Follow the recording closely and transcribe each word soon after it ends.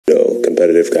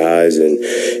competitive guys, and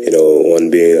one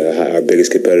being our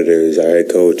biggest competitor is our head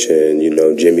coach, and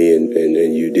Jimmy and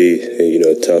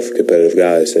UD, tough competitive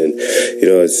guys, and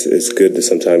it's good to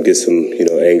sometimes get some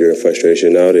anger and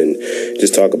frustration out and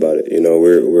just talk about it.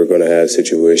 We're going to have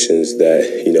situations that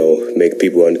make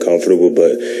people uncomfortable,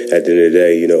 but at the end of the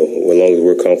day, as long as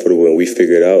we're comfortable and we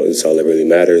figure it out, it's all that really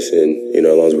matters, and as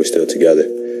long as we're still together,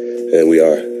 and we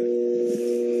are.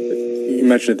 You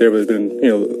mentioned that there has been,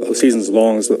 seasons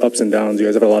long, the ups and downs. You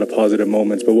guys have a lot of positive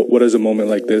moments, but what does a moment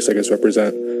like this, I guess,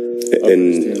 represent?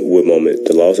 In what moment?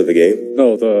 The loss of a game?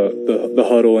 No, the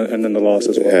huddle and then the loss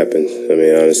as well. It happens. I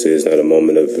mean, honestly, it's not a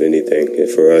moment of anything. And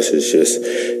for us, it's just,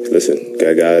 listen,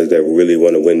 got guys that really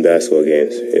want to win basketball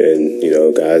games, and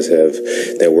guys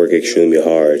that work extremely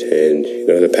hard, and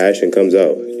the passion comes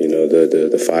out.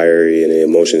 The fiery and the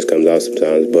emotions comes out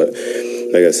sometimes. But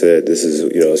like I said, this is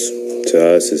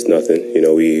to us, it's nothing.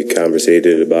 We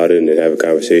conversated about it and have a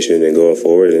conversation and going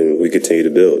forward, and we continue to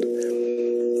build.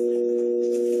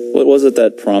 What was it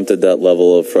that prompted that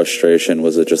level of frustration?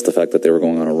 Was it just the fact that they were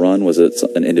going on a run? Was it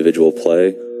an individual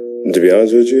play? To be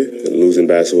honest with you, losing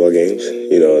basketball games,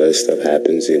 that stuff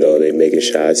happens. They making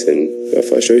shots, and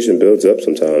frustration builds up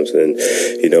sometimes. And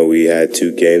we had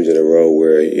 2 games in a row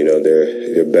where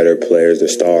they're better players, they're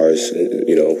stars,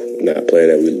 not playing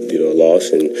that we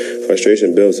lost, and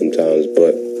frustration builds sometimes.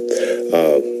 But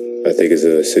I think it's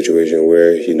a situation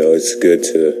where it's good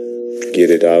to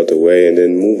get it out the way and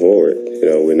then move forward.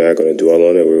 We're not going to dwell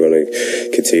on it. We're going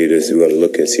to continue this. We're going to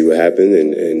look and see what happened,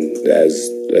 and as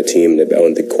a team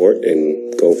on the court,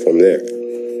 and go from there.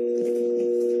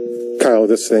 Kyle,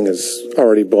 this thing is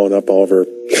already blown up all over.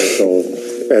 So,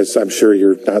 as I'm sure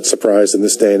you're not surprised in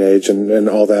this day and age, and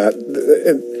all that.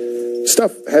 And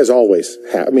stuff has always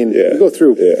happened. I mean, you go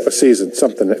through a season,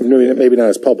 something, maybe not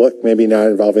as public, maybe not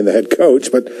involving the head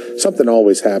coach, but something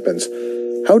always happens.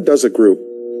 How does a group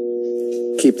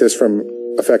keep this from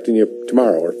affecting you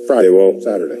tomorrow or Friday,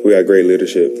 Saturday? We got great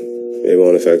leadership. It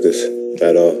won't affect us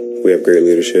at all. We have great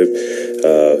leadership,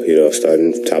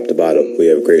 starting top to bottom. We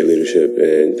have great leadership,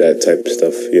 and that type of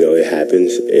stuff, it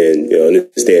happens. And, in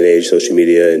this day and age, social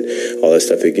media and all that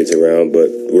stuff, it gets around. But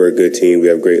we're a good team. We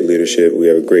have great leadership. We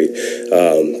have a great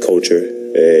culture.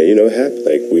 And, it happens.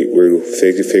 Like, we're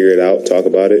figure it out, talk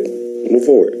about it, move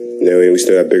forward. We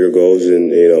still have bigger goals,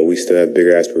 and, we still have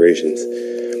bigger aspirations.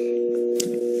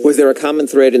 Was there a common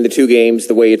thread in the 2 games,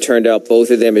 the way it turned out,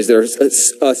 both of them? Is there a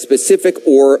specific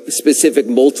or specific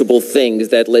multiple things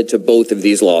that led to both of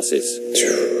these losses?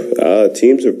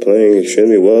 Teams are playing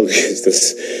extremely well against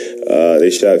us.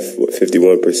 They shot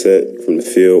 51% from the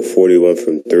field, 41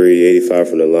 from 3, 85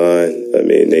 from the line. I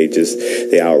mean,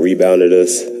 they out-rebounded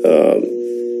us.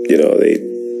 They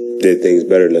did things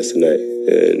better than us tonight.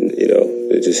 And,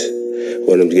 it just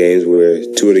one of them games where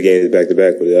 2 of the games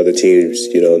back-to-back with the other teams,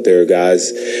 there are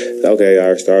guys, okay,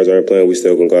 our stars aren't playing, we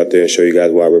still going to go out there and show you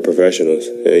guys why we're professionals.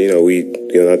 And, we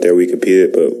out there, we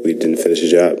competed, but we didn't finish the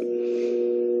job.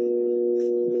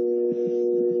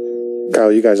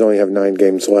 Kyle, you guys only have 9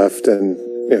 games left, and,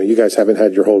 you guys haven't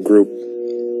had your whole group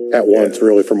at once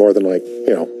really for more than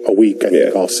a week, I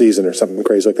think, all season or something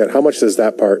crazy like that. How much does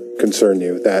that part concern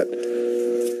you? That,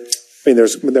 I mean,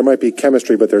 there might be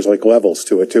chemistry, but there's levels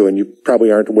to it too, and you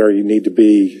probably aren't where you need to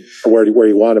be or where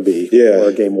you want to be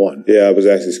for game 1. Yeah, I was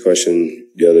asked this question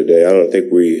the other day. I don't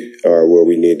think we are where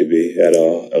we need to be at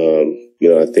all.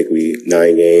 I think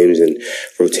 9 games, and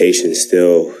rotation's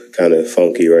still kind of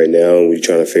funky right now, and we're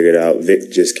trying to figure it out.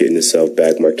 Vic just getting himself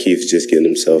back. Markeith's just getting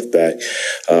himself back.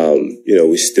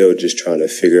 We're still just trying to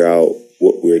figure out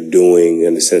what we're doing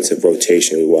in the sense of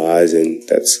rotation-wise, and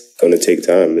that's going to take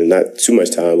time, and not too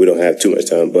much time. We don't have too much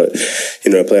time, but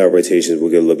the playoff rotations will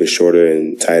get a little bit shorter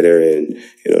and tighter, and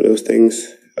those things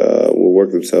will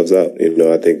work themselves out.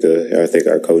 I think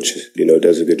our coach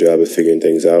does a good job of figuring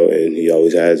things out, and he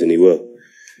always has, and he will.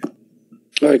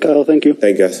 All right, Kyle. Thank you.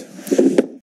 Thank you, guys.